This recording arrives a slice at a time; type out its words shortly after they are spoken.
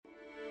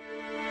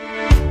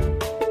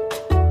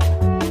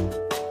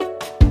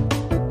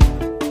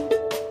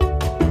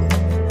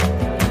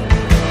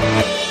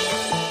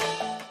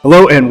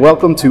Hello and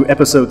welcome to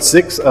episode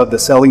 6 of the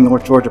Selling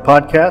North Georgia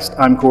podcast.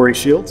 I'm Corey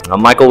Shields. I'm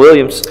Michael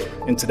Williams.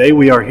 And today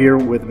we are here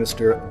with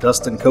Mr.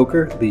 Dustin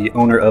Coker, the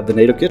owner of the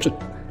Native Kitchen.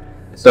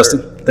 Yes,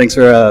 Dustin, thanks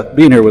for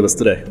being here with us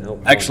today.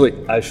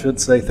 Actually, I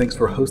should say thanks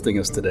for hosting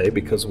us today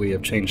because we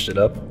have changed it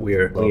up. We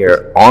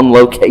are on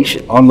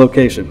location. On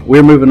location.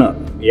 We're moving up.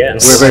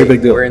 Yes. We're a very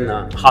big deal. We're in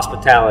the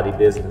hospitality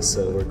business,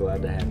 so we're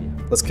glad to have you.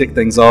 Let's kick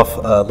things off.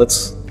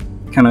 Let's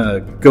kind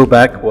of go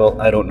back.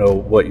 Well, I don't know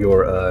what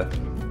your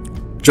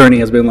journey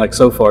has been like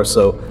so far.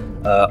 So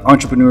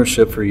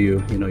entrepreneurship for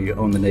you, you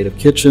own the Native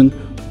Kitchen.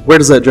 Where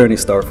does that journey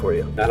start for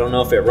you? I don't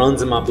know if it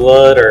runs in my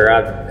blood or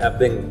I've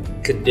been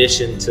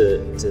conditioned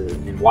to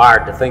and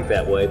wired to think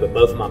that way, but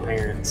both of my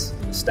parents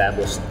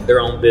established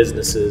their own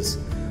businesses,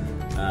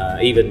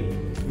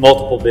 even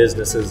multiple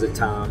businesses at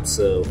times.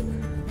 So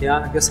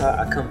yeah, I guess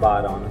I come by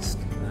it honest.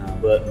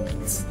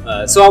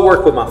 So I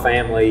worked with my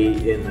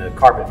family in the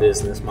carpet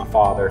business. My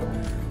father,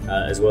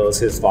 as well as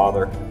his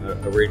father,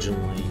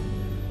 originally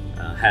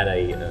had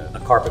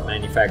a carpet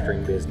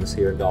manufacturing business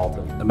here in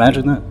Dalton.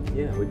 Imagine that.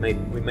 Yeah, we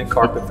made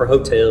carpet for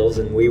hotels,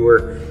 and we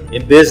were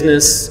in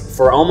business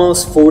for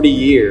almost 40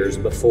 years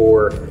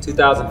before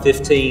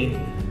 2015.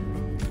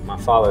 My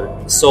father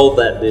sold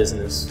that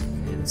business,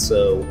 and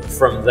so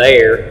from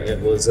there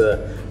it was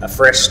a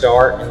fresh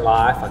start in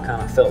life. I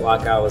kind of felt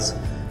like I was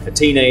a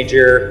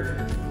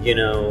teenager,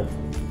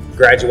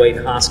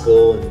 graduating high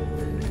school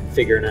and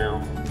figuring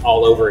out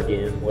all over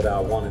again what I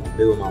wanted to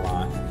do in my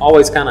life.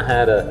 Always kind of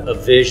had a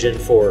vision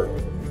for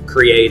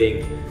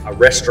creating a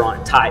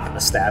restaurant type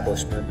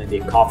establishment, maybe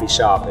a coffee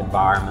shop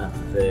environment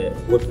that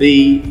would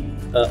be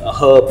a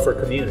hub for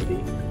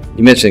community.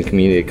 You mentioned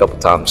community a couple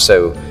times,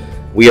 so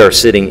we are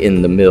sitting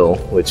in the Mill,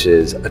 which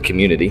is a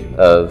community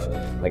of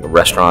like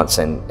restaurants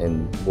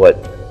and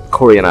what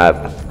Corey and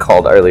I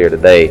called earlier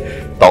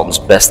today Dalton's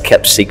best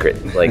kept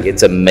secret. Like,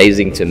 it's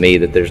amazing to me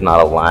that there's not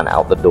a line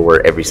out the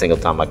door every single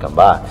time I come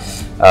by.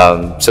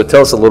 So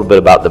tell us a little bit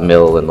about the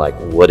Mill and like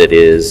what it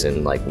is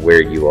and like where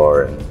you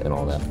are and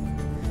all that.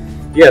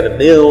 Yeah, the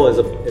Mill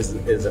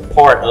is a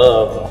part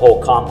of a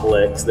whole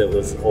complex that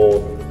was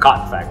old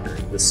cotton factory.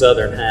 The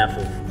southern half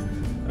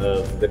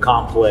of the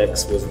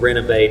complex was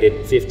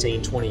renovated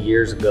 15, 20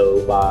 years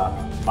ago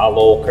by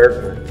Lowell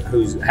Kirkman,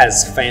 who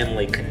has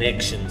family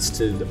connections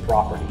to the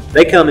property.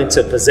 They come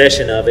into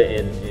possession of it,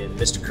 and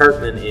Mr.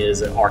 Kirkman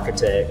is an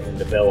architect and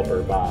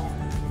developer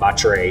by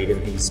trade,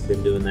 and he's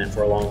been doing that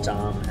for a long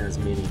time and has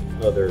many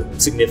other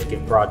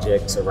significant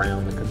projects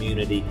around the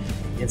community.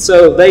 And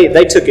so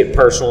they took it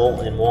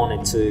personal and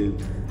wanted to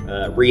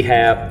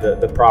rehab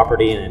the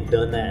property, and had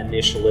done that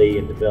initially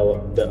and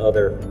developed the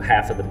other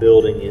half of the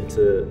building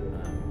into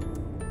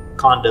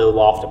condo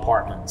loft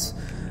apartments,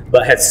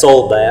 but had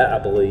sold that, I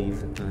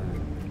believe,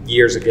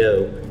 years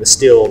ago, but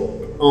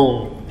still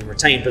own and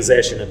retain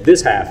possession of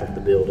this half of the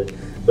building,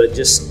 but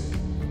just,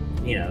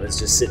 it's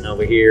just sitting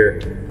over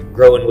here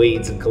growing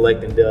weeds and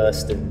collecting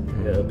dust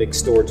in a big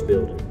storage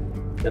building.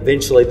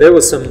 Eventually, there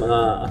was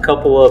a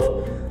couple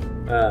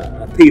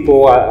of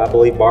people, I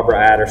believe Barbara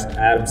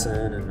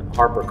Adamson and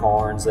Harper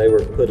Carnes, they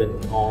were putting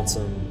on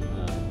some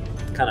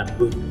kind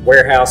of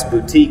warehouse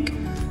boutique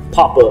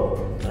pop-up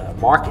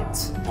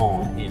markets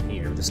on in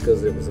here, just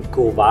because it was a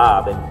cool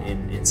vibe,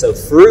 and so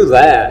through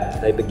that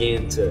they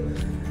began to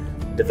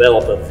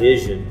develop a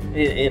vision,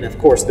 and of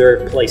course there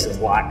are places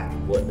like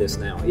what this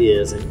now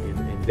is in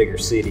bigger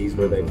cities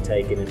where they've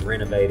taken and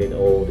renovated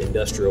old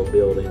industrial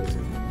buildings.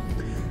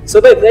 So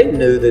they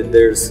knew that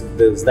there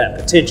was that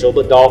potential,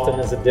 but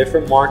Dalton is a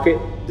different market,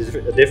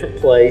 a different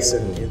place,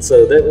 and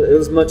so it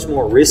was much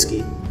more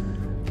risky,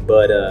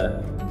 but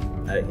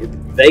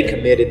they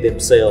committed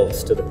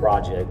themselves to the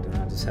project, and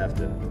I just have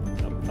to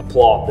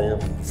applaud them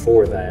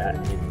for that.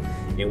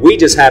 And we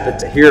just happened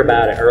to hear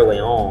about it early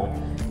on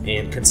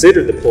and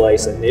considered the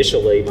place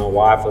initially. My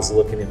wife was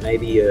looking at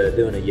maybe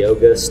doing a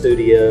yoga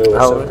studio or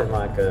something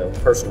like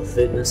personal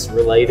fitness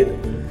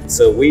related.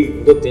 So we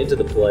looked into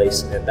the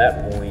place at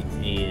that point,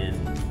 and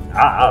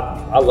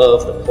I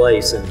love the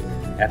place.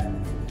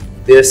 And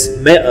this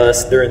met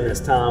us during this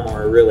time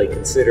where we're really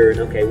considering,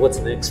 okay, what's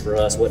next for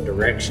us? What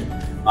direction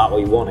might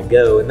we want to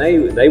go? And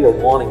they were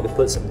wanting to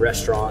put some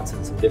restaurants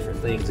and some different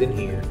things in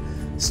here.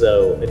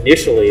 So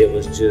initially it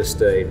was just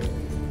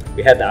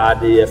we had the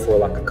idea for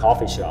like a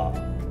coffee shop.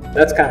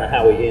 That's kind of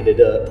how we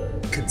ended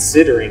up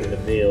considering the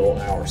Mill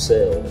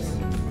ourselves.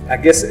 I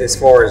guess as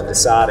far as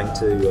deciding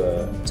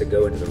to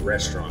go into the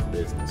restaurant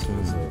business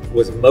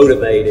was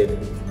motivated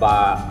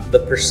by the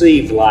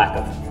perceived lack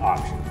of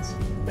options,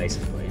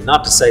 basically.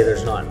 Not to say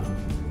there's not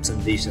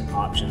some decent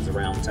options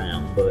around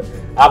town, but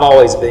I've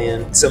always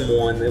been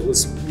someone that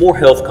was more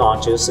health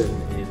conscious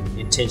and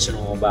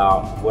intentional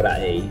about what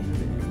I ate,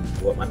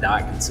 what my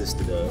diet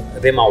consisted of.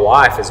 And then my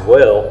wife as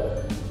well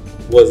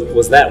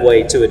was that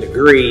way to a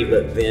degree,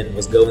 but then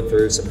was going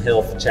through some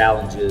health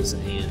challenges,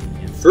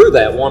 and through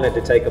that wanted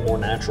to take a more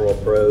natural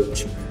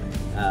approach.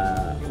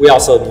 We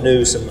also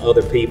knew some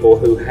other people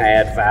who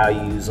had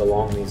values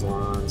along these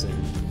lines,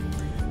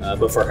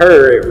 but for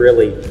her it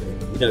really,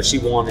 she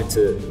wanted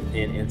to,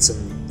 and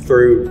some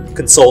through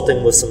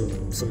consulting with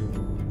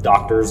some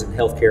doctors and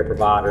healthcare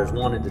providers,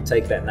 wanted to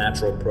take that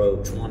natural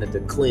approach, wanted to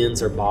cleanse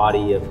her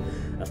body of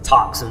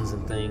toxins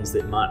and things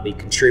that might be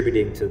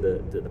contributing to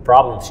the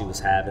problems she was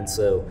having.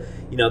 So,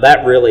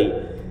 that really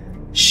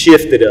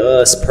shifted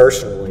us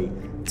personally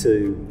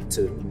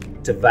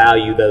to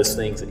value those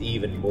things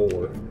even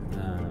more.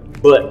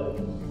 But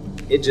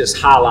it just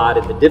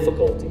highlighted the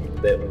difficulty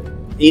that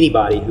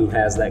anybody who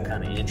has that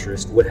kind of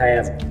interest would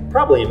have,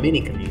 probably in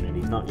many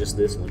communities, not just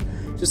this one.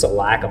 Just a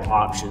lack of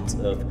options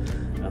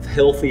of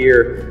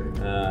healthier,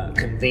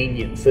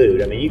 convenient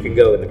food. I mean, you can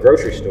go in the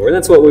grocery store, and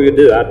that's what we would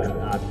do.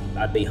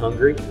 I'd be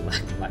hungry,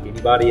 like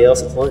anybody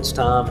else. It's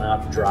lunchtime, and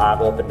I'd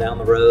drive up and down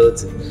the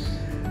roads, and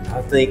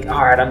I'd think,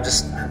 all right,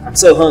 I'm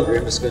so hungry,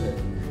 I'm just going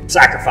to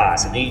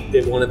sacrifice and eat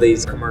at one of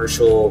these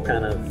commercial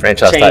kind of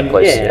franchise type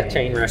places,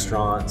 chain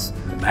restaurants,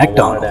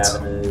 McDonald's.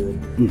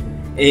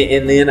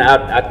 And then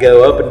I'd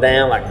go up and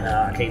down like,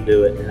 no, I can't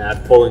do it. And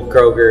I'd pull in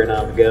Kroger and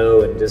I'd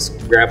go and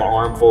just grab an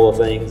armful of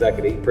things I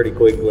could eat pretty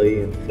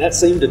quickly. And that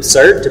seemed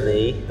absurd to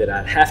me that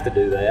I'd have to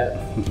do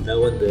that,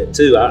 knowing that,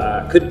 too,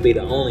 I couldn't be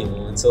the only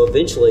one. So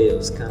eventually it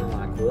was kind of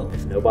like, well,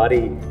 if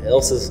nobody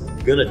else is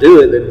going to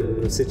do it,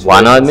 then the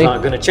situation's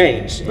not going to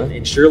change.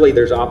 And surely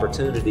there's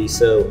opportunity.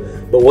 So,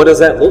 but what does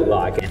that look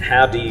like? And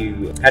how do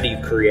you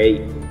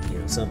create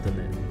something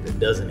that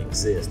doesn't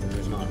exist and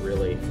there's not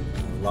really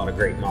a lot of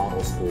great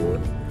models for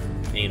it?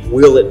 And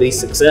will it be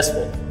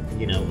successful?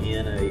 In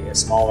a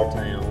smaller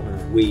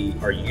town, we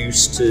are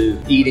used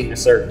to eating a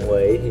certain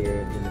way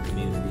here in the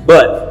community.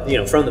 But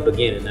from the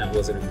beginning, that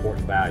was an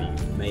important value: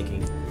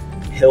 making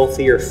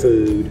healthier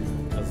food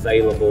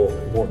available,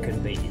 more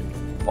convenient.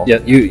 Yeah,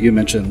 you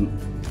mentioned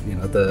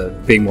the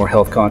being more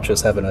health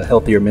conscious, having a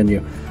healthier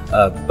menu.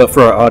 But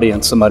for our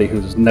audience, somebody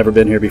who's never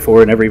been here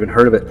before, never even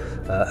heard of it,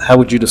 how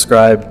would you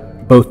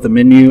describe both the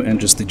menu and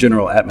just the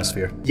general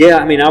atmosphere? Yeah,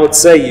 I mean, I would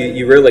say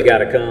you really got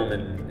to come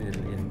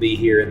and be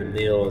here in the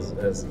mill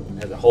as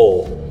a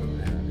whole,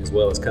 as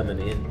well as coming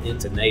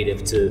into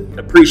Native to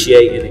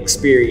appreciate and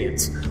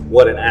experience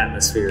what an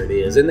atmosphere it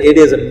is. And it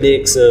is a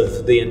mix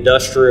of the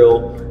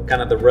industrial,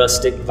 kind of the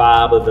rustic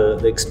vibe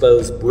of the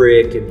exposed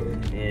brick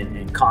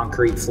and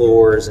concrete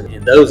floors,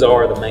 and those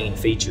are the main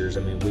features. I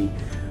mean,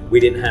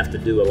 we didn't have to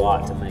do a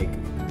lot to make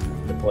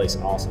the place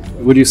awesome.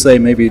 Would you say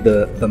maybe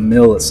the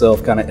mill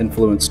itself kind of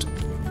influenced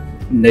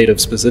Native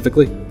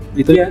specifically,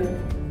 you think?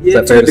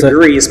 Yeah, to a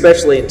degree,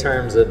 especially in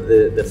terms of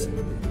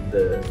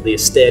the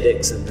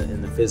aesthetics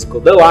and the physical.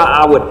 Though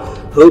I would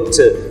hope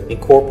to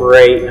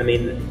incorporate, I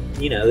mean,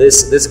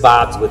 this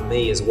vibes with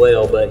me as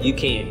well, but you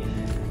can't,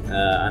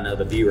 I know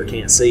the viewer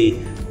can't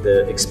see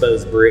the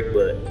exposed brick,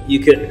 but you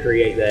couldn't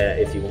create that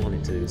if you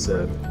wanted to.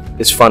 So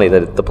it's funny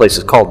that the place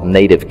is called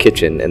Native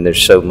Kitchen, and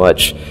there's so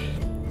much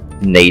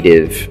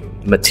native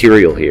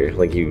material here.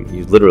 Like you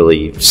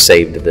literally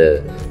saved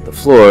the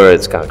floor.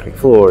 It's concrete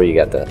floor. You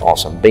got the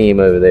awesome beam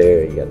over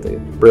there. You got the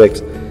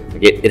bricks.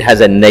 It has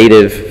a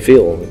native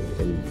feel,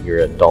 and you're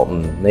a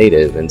Dalton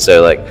native. And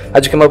so,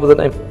 how'd you come up with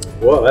the name?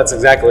 Well, that's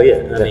exactly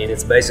it. I mean,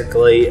 it's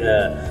basically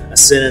a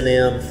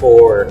synonym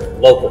for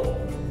local.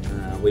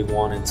 We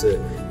wanted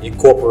to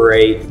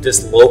incorporate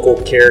just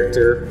local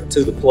character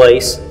to the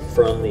place,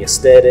 from the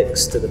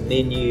aesthetics to the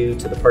menu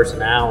to the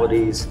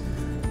personalities.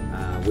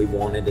 We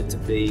wanted it to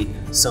be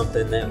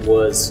something that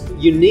was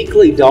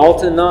uniquely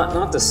Dalton,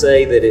 not to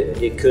say that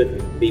it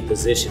couldn't be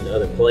positioned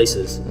other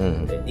places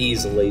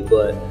easily,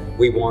 but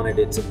we wanted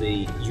it to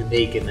be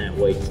unique in that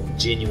way,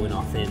 genuine,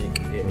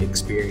 authentic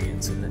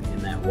experience in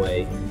that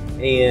way.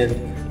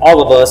 And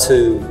all of us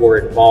who were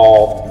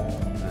involved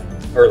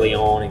early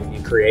on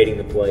in creating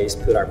the place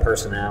put our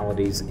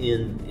personalities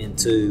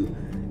into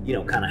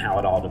kind of how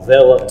it all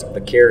developed,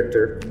 the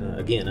character,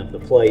 again, of the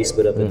place,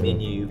 but of the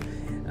menu.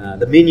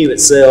 The menu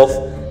itself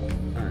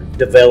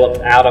developed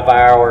out of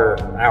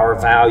our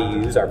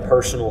values, our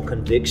personal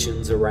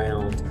convictions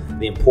around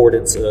the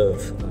importance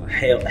of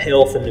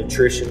health and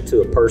nutrition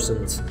to a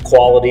person's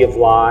quality of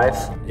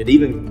life. It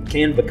even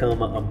can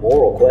become a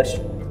moral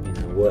question.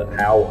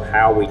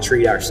 How we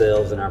treat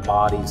ourselves and our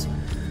bodies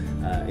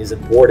is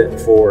important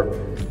for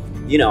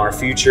our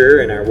future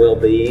and our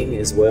well-being,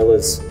 as well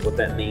as what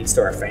that means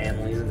to our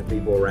families and the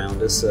people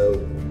around us.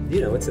 So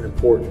it's an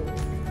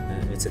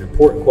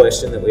important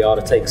question that we ought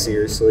to take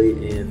seriously,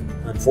 and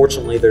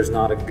unfortunately there's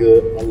not a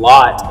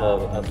lot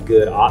of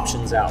good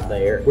options out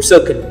there. We're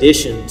so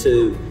conditioned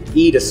to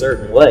eat a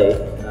certain way,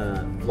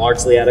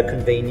 largely out of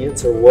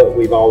convenience or what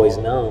we've always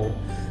known.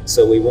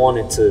 So we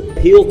wanted to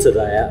appeal to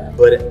that,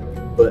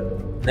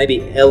 but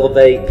maybe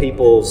elevate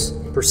people's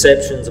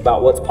perceptions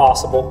about what's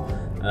possible,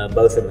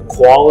 both in the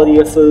quality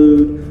of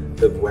food,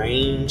 the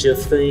range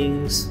of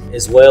things,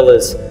 as well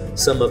as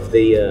some of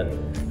the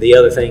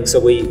other things. So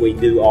we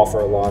do offer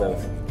a lot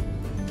of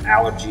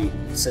allergy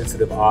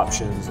sensitive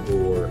options,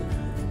 or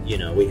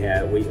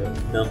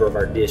a number of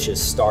our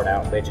dishes start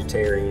out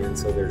vegetarian,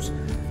 so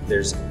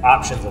there's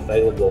options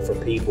available for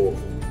people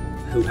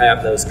who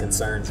have those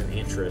concerns and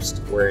interests,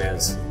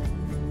 whereas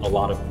a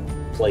lot of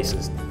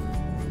places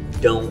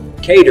don't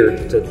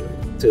cater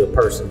to a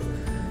person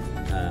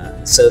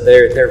So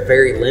they're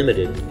very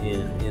limited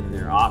in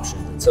their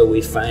options. And so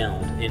we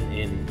found,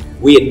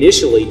 and we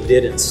initially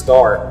didn't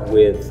start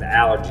with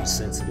allergy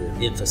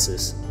sensitive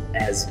emphasis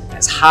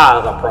as high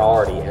of a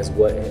priority as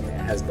what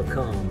has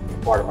become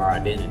part of our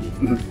identity.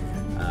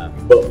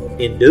 But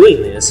in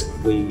doing this,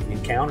 we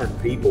encountered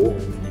people,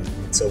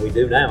 and so we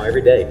do now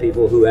every day,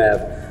 people who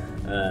have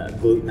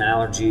gluten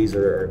allergies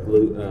or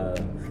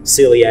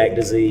celiac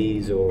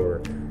disease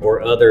or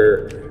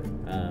other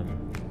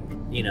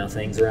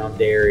things around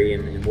dairy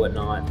and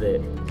whatnot,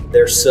 that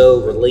they're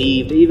so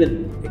relieved,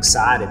 even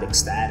excited,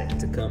 ecstatic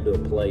to come to a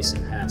place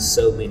and have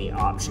so many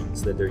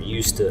options that they're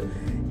used to,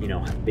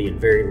 being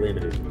very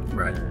limited.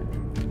 Right.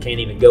 Can't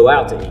even go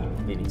out to eat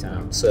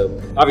anytime.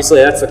 So obviously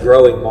that's a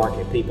growing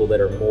market, people that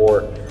are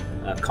more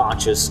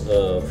conscious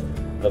of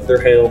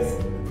their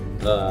health,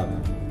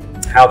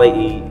 how they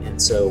eat.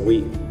 And so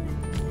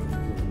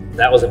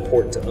that was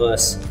important to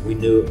us. We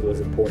knew it was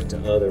important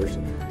to others.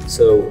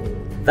 So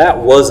that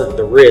wasn't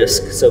the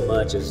risk so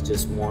much as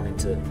just wanting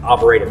to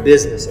operate a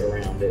business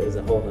around it. It was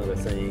a whole other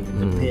thing.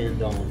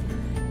 Depend on,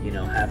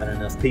 having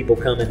enough people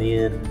coming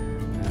in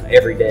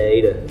every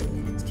day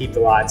to keep the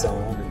lights on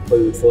and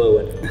food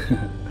flowing.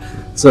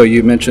 So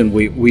you mentioned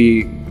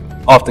we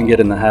often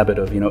get in the habit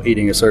of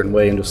eating a certain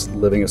way and just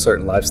living a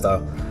certain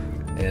lifestyle,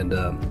 and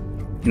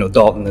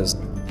Dalton is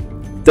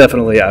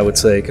definitely, I would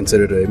say,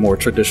 considered a more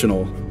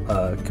traditional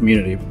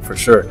community for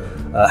sure.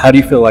 How do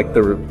you feel like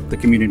the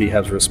community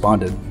has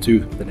responded to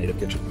the Native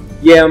Kitchen?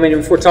 Yeah,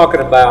 if we're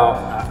talking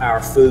about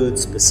our food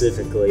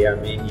specifically, our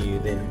menu,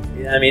 then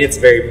it's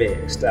very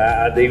mixed.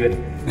 I'd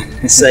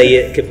even say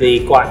it could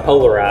be quite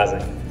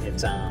polarizing at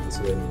times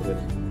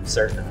with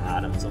certain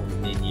items on the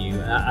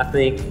menu. I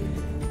think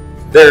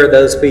there are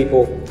those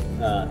people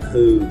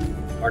who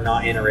are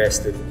not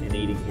interested in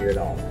eating here at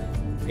all,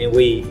 and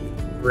we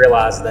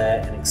realize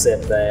that and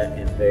accept that,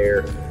 and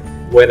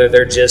whether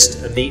they're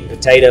just a meat and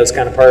potatoes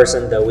kind of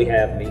person, though we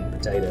have meat and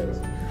potatoes.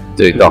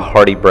 Dude, the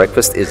hearty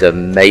breakfast is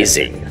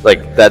amazing.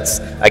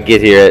 I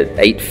get here at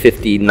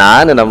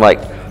 8:59 and I'm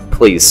like,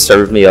 please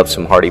serve me up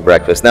some hearty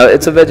breakfast. Now,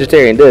 it's a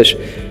vegetarian dish,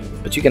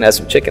 but you can add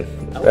some chicken.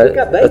 Right? We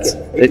got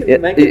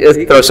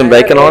bacon. Throw some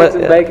bacon on it.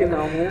 Some bacon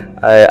on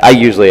there. I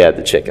usually add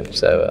the chicken.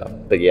 So,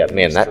 but yeah,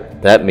 man,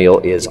 that meal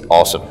is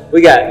awesome.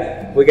 We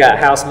got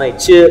house-made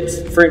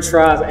chips, French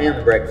fries, and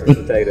the breakfast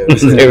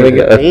potatoes. There we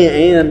go.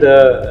 And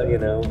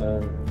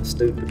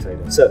stewed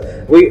potatoes.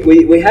 So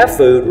we have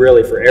food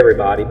really for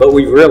everybody, but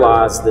we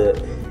realize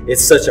that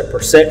it's such a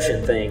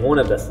perception thing. One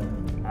of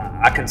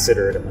I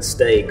consider it a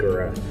mistake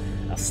or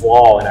a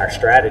flaw in our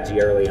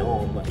strategy early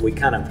on. We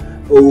kind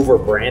of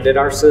over-branded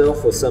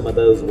ourselves with some of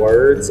those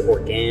words,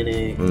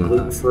 organic,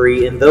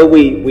 gluten-free, and though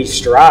we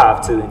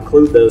strive to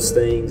include those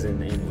things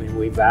and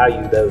we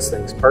value those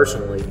things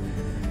personally,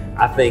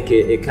 I think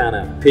it kind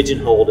of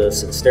pigeonholed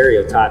us and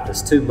stereotyped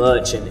us too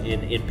much, and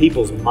in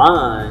people's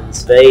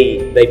minds,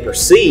 they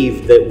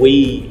perceive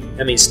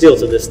that still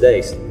to this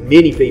day,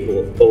 many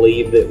people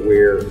believe that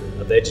we're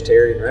a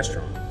vegetarian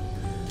restaurant,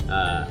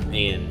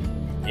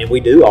 and we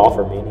do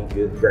offer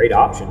many great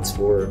options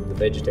for the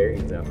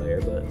vegetarians out there,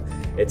 but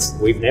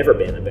we've never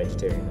been a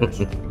vegetarian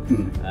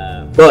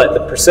restaurant. But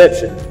the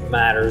perception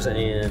matters,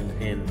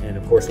 and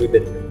of course we've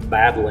been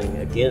battling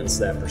against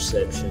that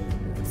perception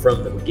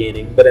from the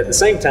beginning. But at the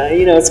same time,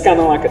 it's kind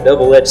of like a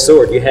double-edged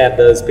sword. You have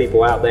those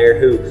people out there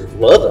who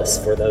love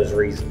us for those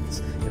reasons,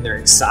 and they're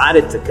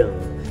excited to come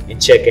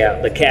and check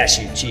out the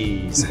cashew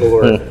cheese,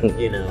 or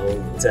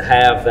to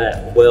have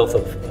that wealth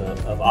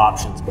of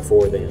options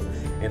before them.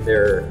 And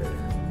there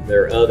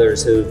are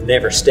others who've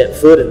never stepped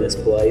foot in this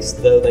place,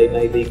 though they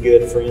may be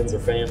good friends or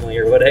family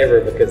or whatever,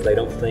 because they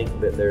don't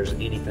think that there's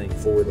anything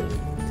for them.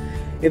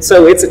 And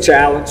so it's a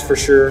challenge for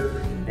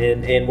sure,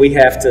 and we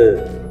have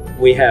to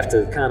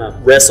kind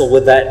of wrestle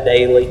with that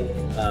daily,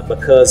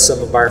 because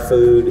some of our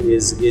food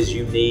is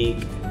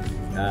unique,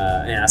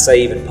 and I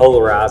say even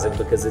polarizing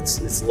because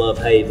it's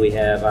love-hate. We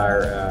have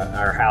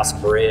our house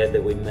bread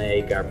that we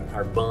make,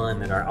 our bun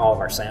that all of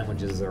our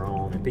sandwiches are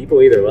on, and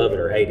people either love it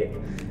or hate it.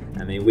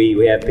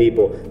 We have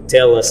people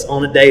tell us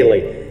on a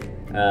daily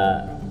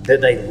that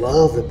they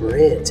love the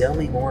bread. Tell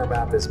me more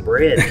about this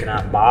bread. Can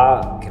I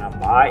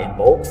buy in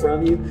bulk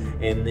from you?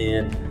 And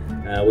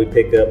then we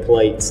pick up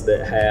plates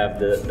that have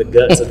the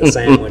guts of the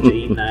sandwich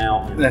eaten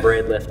out and the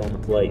bread left on the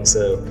plate.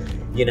 So,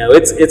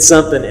 it's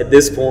something at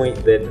this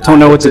point that don't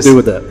know what to do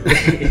with that.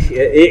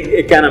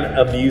 it kind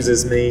of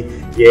amuses me.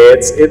 Yeah,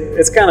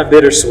 it's kind of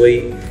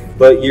bittersweet,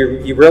 but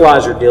you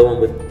realize you're dealing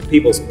with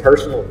people's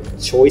personal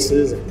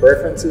choices and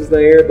preferences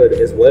there, but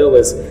as well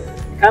as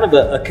kind of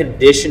a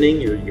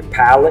conditioning. Your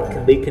palate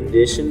can be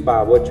conditioned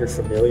by what you're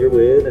familiar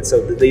with, and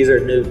so these are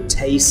new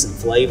tastes and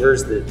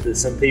flavors that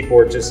some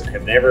people just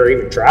have never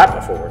even tried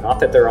before. Not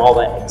that they're all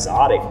that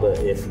exotic, but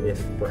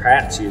if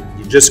perhaps you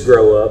just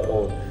grow up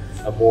on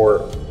a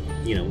more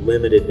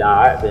limited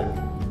diet,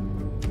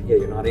 then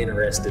you're not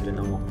interested in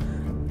all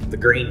the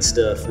green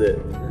stuff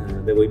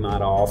that we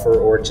might offer,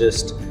 or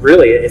just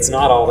really it's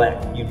not all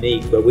that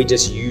unique, but we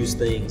just use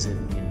things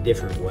in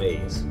different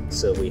ways.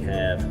 So we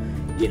have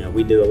You know,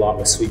 we do a lot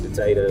with sweet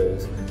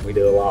potatoes. We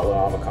do a lot with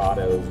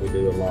avocados. We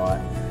do a lot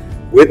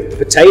with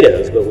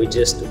potatoes, but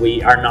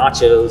our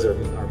nachos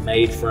are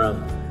made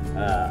from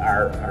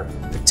our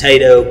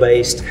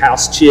potato-based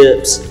house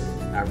chips,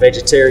 our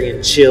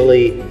vegetarian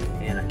chili,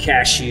 and a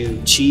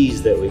cashew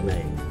cheese that we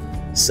make.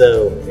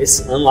 So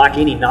it's unlike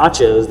any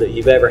nachos that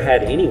you've ever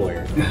had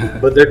anywhere,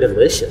 but they're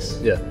delicious.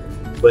 Yeah.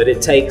 But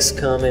it takes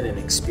coming and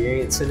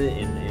experiencing it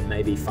and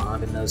maybe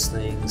finding those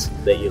things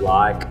that you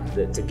like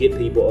to get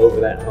people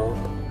over that hump.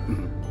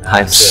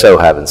 I'm so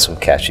having some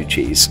cashew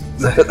cheese.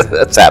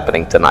 That's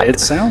happening tonight. It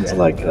sounds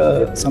like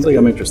something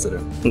I'm interested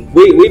in.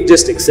 We've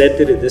just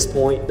accepted at this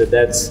point that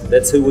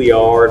that's who we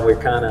are, and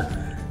we're kind of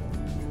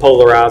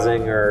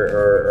polarizing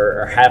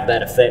or have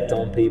that effect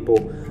on people.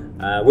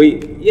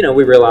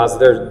 We realize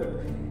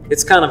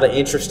it's kind of an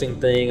interesting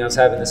thing. I was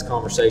having this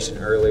conversation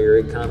earlier.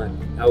 It kind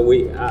of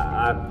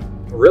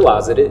I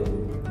realize that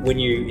when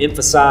you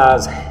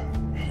emphasize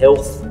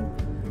health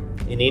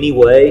in any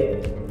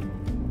way,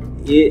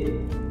 it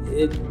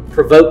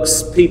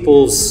provokes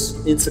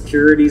people's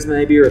insecurities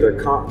maybe, or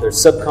their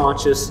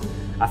subconscious.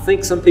 I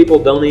think some people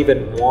don't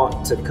even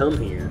want to come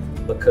here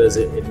because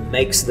it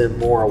makes them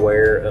more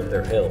aware of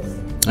their health.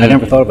 I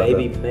never thought about that.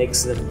 Maybe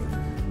makes them,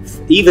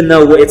 even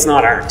though it's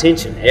not our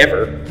intention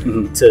ever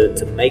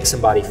to make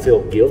somebody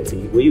feel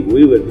guilty. We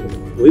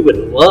would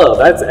love,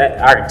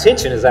 our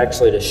intention is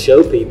actually to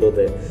show people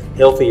that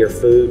healthier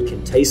food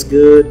can taste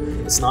good.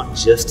 It's not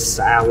just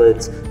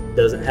salads. It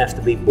doesn't have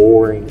to be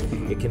boring.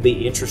 It can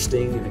be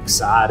interesting and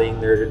exciting.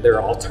 There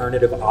are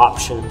alternative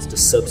options to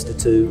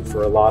substitute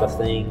for a lot of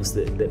things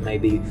that may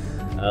be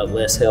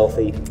less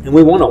healthy. And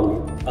we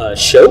want to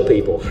show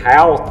people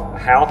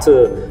how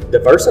to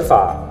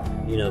diversify,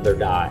 their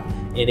diet,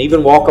 and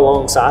even walk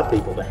alongside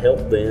people to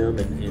help them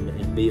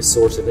and be a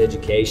source of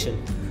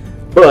education.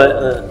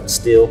 But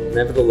still,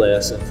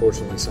 nevertheless,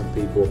 unfortunately, some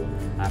people,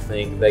 I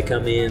think, they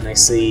come in, they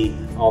see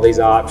all these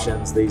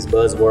options, these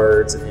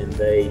buzzwords, and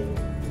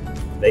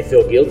they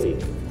feel guilty,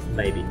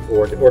 maybe,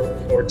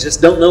 or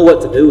just don't know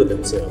what to do with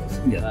themselves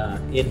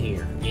in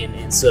here,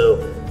 and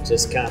so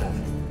just kind of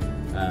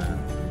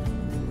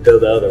go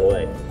the other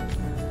way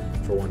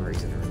for one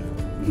reason or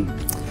another.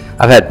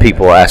 I've had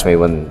people ask me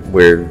when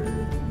we're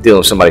dealing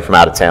with somebody from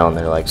out of town,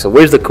 they're like, so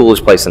where's the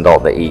coolest place in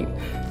Dalton to eat?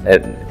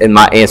 And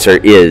my answer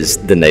is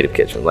the Native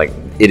Kitchen. Like,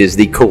 it is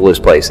the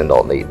coolest place in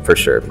Dalton to eat, for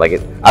sure.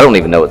 Like, I don't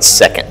even know its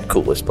second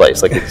coolest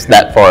place. Like, it's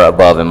that far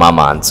above in my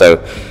mind.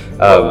 So,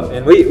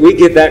 and we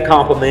get that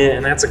compliment,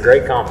 and that's a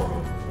great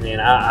compliment.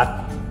 And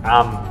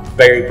I'm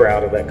very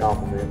proud of that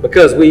compliment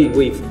because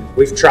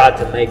we've tried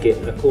to make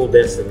it a cool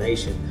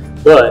destination.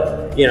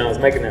 But I was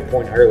making that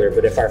point earlier.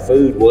 But if our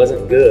food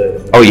wasn't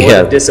good,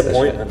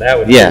 disappointment, that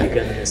would be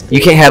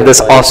you can't have this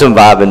awesome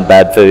vibe and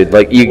bad food.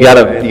 Like, you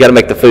gotta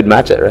make the food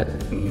match it, right?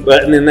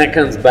 But and then that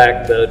comes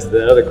back though to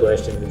the other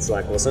question. It's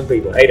like, well, some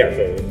people hate our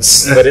food,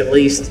 but at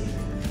least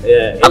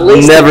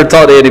I've never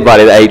talked to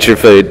anybody that hates your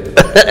food.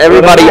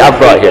 Everybody I've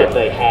brought here,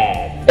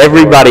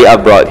 everybody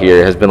I've brought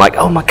here has been like,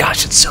 "Oh my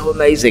gosh, it's so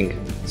amazing."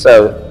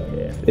 So,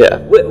 yeah.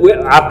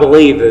 I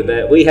believe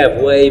that we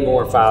have way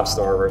more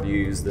 5-star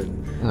reviews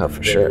than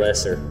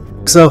lesser.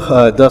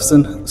 So,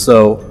 Dustin,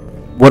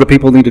 what do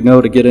people need to know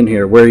to get in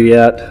here? Where are you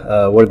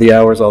at? What are the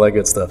hours? All that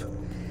good stuff.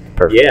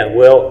 Perfect. Yeah,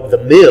 well, the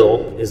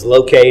mill is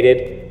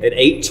located at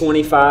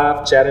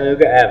 825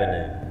 Chattanooga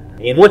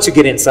Avenue. And once you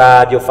get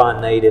inside, you'll find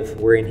Native.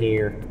 We're in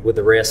here with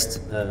the rest,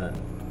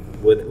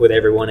 with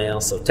everyone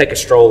else. So take a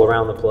stroll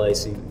around the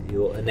place.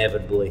 You'll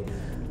inevitably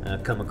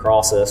come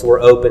across us.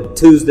 We're open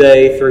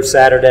Tuesday through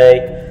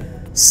Saturday,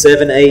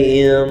 7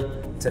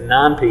 a.m. to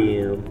 9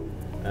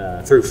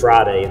 p.m. Through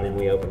Friday, and then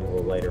we open a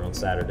little later on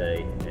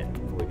Saturday,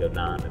 and we go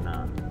 9 to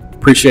 9.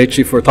 Appreciate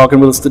you for talking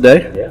with us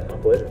today. Yeah, my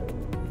pleasure.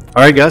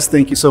 All right, guys,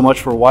 thank you so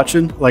much for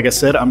watching. Like I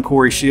said, I'm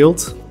Corey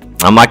Shields.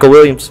 I'm Michael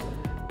Williams.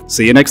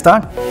 See you next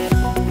time.